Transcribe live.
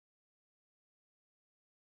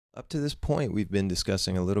Up to this point, we've been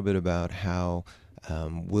discussing a little bit about how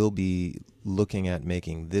we'll be looking at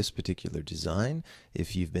making this particular design.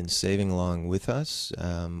 If you've been saving along with us,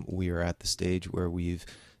 we are at the stage where we've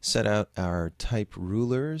set out our type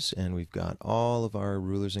rulers and we've got all of our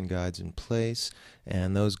rulers and guides in place,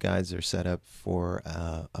 and those guides are set up for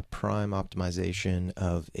a prime optimization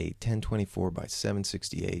of a 1024 by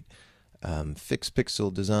 768 fixed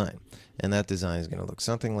pixel design. And that design is going to look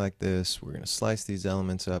something like this. We're going to slice these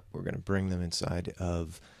elements up. We're going to bring them inside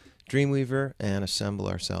of Dreamweaver and assemble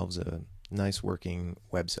ourselves a nice working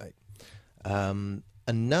website.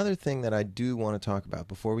 Another thing that I do want to talk about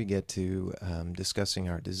before we get to discussing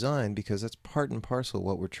our design, because that's part and parcel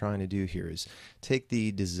what we're trying to do here, is take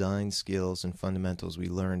the design skills and fundamentals we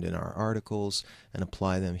learned in our articles and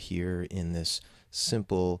apply them here in this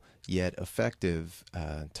simple yet effective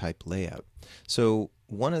type layout. So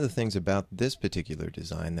one of the things about this particular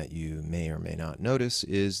design that you may or may not notice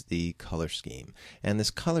is the color scheme. And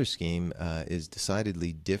this color scheme is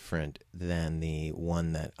decidedly different than the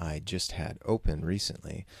one that I just had open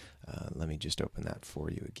recently. Let me just open that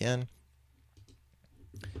for you again.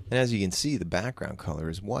 And as you can see, the background color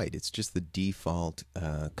is white. It's just the default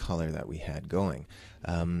color that we had going.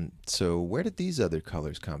 So where did these other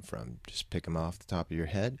colors come from? Just pick them off the top of your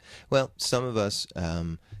head? Well, some of us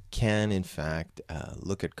can, in fact,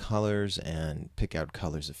 look at colors and pick out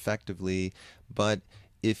colors effectively. But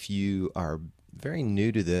if you are very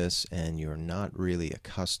new to this and you're not really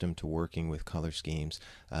accustomed to working with color schemes,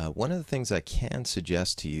 one of the things I can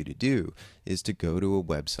suggest to you to do is to go to a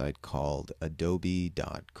website called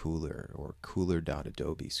adobe.cooler or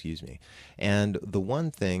cooler.adobe, excuse me. And the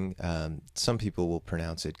one thing, some people will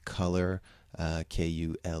pronounce it color,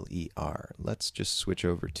 K-U-L-E-R. Let's just switch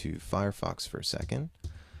over to Firefox for a second.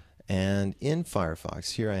 And in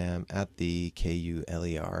Firefox, here I am at the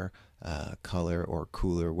KULER color or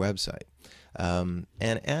cooler website. And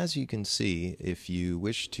as you can see, if you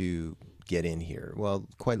wish to get in here, well,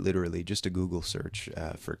 quite literally, just a Google search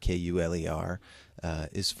for KULER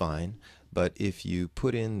is fine. But if you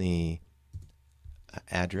put in the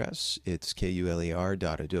address, it's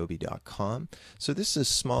kuler.adobe.com. So this is a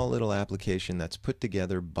small little application that's put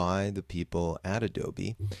together by the people at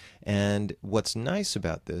Adobe. And what's nice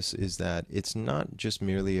about this is that it's not just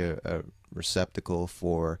merely a receptacle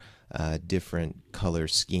for different color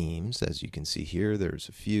schemes. As you can see here, there's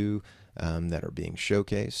a few that are being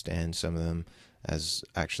showcased, and some of them, as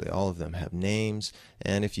actually all of them, have names.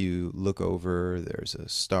 And if you look over, there's a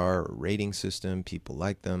star rating system. People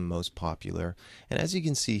like them, most popular. And as you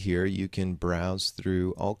can see here, you can browse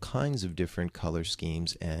through all kinds of different color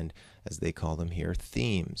schemes and, as they call them here,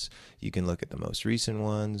 themes. You can look at the most recent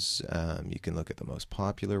ones. You can look at the most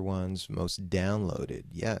popular ones, most downloaded.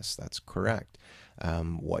 Yes, that's correct.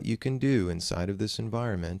 What you can do inside of this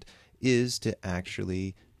environment is to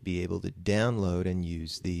actually be able to download and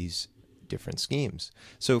use these different schemes.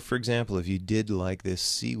 So for example, if you did like this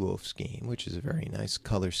Seawolf scheme, which is a very nice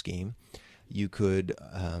color scheme, you could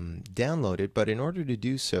download it, but in order to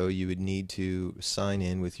do so, you would need to sign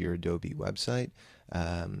in with your Adobe website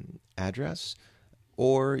address,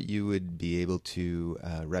 or you would be able to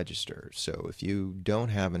register. So if you don't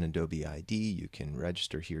have an Adobe ID, you can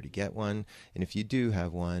register here to get one. And if you do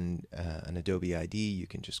have one, an Adobe ID, you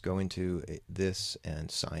can just go into this and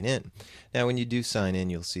sign in. Now, when you do sign in,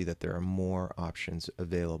 you'll see that there are more options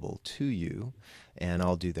available to you. And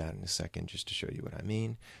I'll do that in a second just to show you what I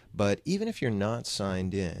mean. But even if you're not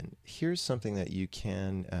signed in, here's something that you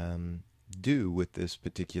can do with this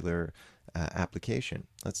particular application.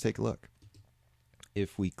 Let's take a look.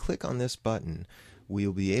 If we click on this button,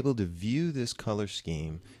 we'll be able to view this color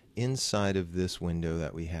scheme inside of this window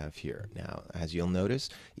that we have here. Now, as you'll notice,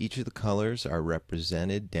 each of the colors are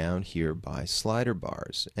represented down here by slider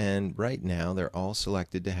bars. And right now, they're all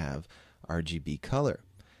selected to have RGB color.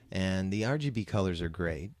 And the RGB colors are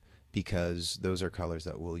great because those are colors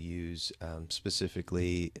that we'll use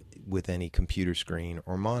specifically with any computer screen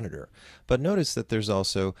or monitor. But notice that there's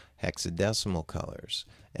also hexadecimal colors.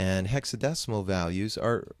 And hexadecimal values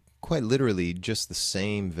are quite literally just the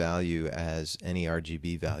same value as any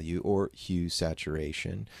RGB value, or hue,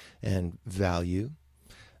 saturation, and value.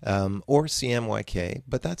 Or CMYK,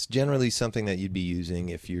 but that's generally something that you'd be using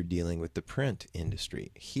if you're dealing with the print industry.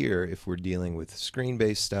 Here, if we're dealing with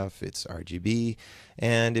screen-based stuff, it's RGB,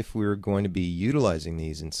 and if we're going to be utilizing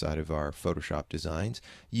these inside of our Photoshop designs,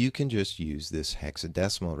 you can just use this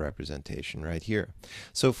hexadecimal representation right here.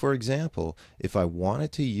 So for example, if I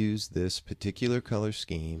wanted to use this particular color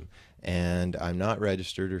scheme and I'm not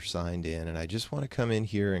registered or signed in, and I just want to come in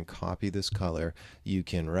here and copy this color, you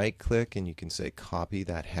can right click and you can say copy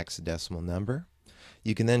that hexadecimal number.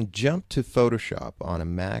 You can then jump to Photoshop. On a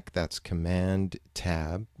Mac, that's Command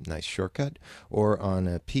Tab, nice shortcut, or on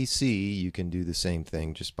a PC, you can do the same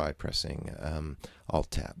thing just by pressing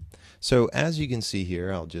Alt Tab. So as you can see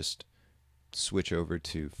here, I'll just switch over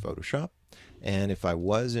to Photoshop, and if I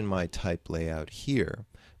was in my type layout here,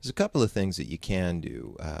 there's a couple of things that you can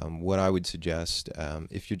do. What I would suggest,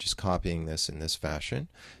 if you're just copying this in this fashion,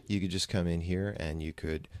 you could just come in here and you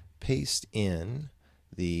could paste in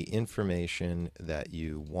the information that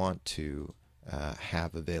you want to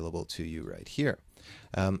have available to you right here.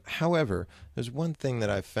 However, there's one thing that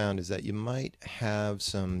I've found is that you might have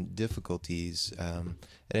some difficulties at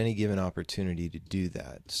any given opportunity to do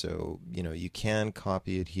that. So, you can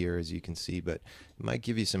copy it here, as you can see, but it might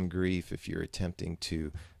give you some grief if you're attempting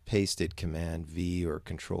to paste it Command V or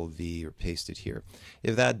Control V or paste it here.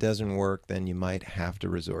 If that doesn't work, then you might have to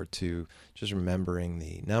resort to just remembering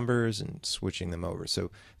the numbers and switching them over. So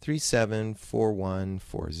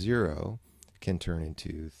 374140 can turn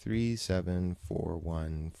into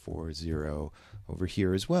 374140 over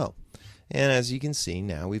here as well. And as you can see,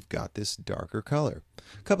 now we've got this darker color.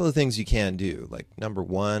 A couple of things you can do, like number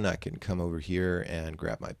one, I can come over here and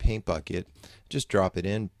grab my paint bucket, just drop it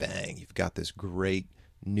in, bang, you've got this great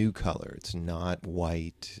new color. It's not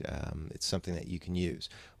white. It's something that you can use.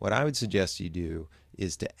 What I would suggest you do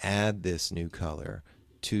is to add this new color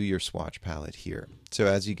to your swatch palette here. So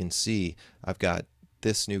as you can see, I've got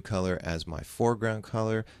this new color as my foreground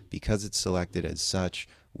color. Because it's selected as such,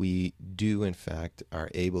 we do in fact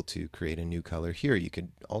are able to create a new color here. You could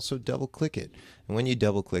also double click it, and when you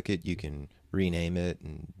double click it, you can rename it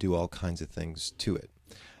and do all kinds of things to it.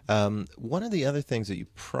 One of the other things that you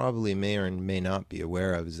probably may or may not be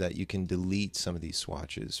aware of is that you can delete some of these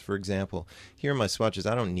swatches. For example, here in my swatches,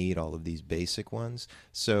 I don't need all of these basic ones.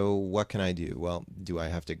 So what can I do? Well, do I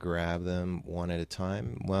have to grab them one at a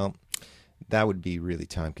time? Well, that would be really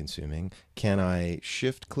time consuming. Can I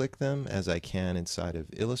shift click them as I can inside of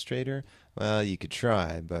Illustrator? Well, you could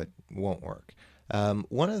try, but it won't work.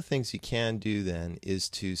 One of the things you can do then is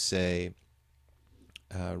to say,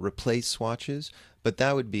 replace swatches, but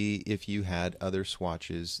that would be if you had other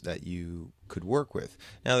swatches that you could work with.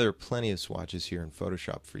 Now there are plenty of swatches here in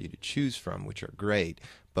Photoshop for you to choose from, which are great,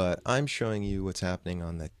 but I'm showing you what's happening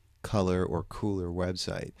on the Color or Cooler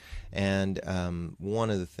website, and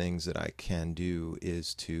one of the things that I can do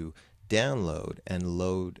is to download and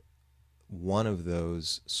load one of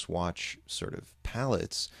those swatch sort of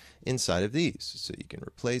palettes inside of these. So you can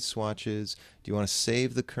replace swatches. Do you want to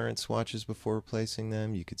save the current swatches before replacing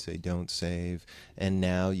them? You could say don't save, and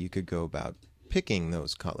now you could go about picking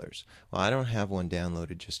those colors. Well, I don't have one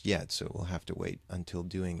downloaded just yet, so we'll have to wait until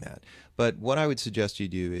doing that. But what I would suggest you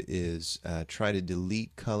do is try to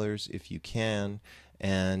delete colors if you can,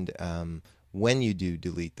 and when you do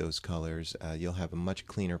delete those colors, you'll have a much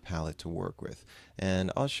cleaner palette to work with.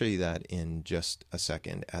 And I'll show you that in just a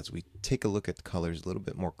second as we take a look at the colors a little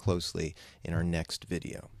bit more closely in our next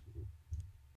video.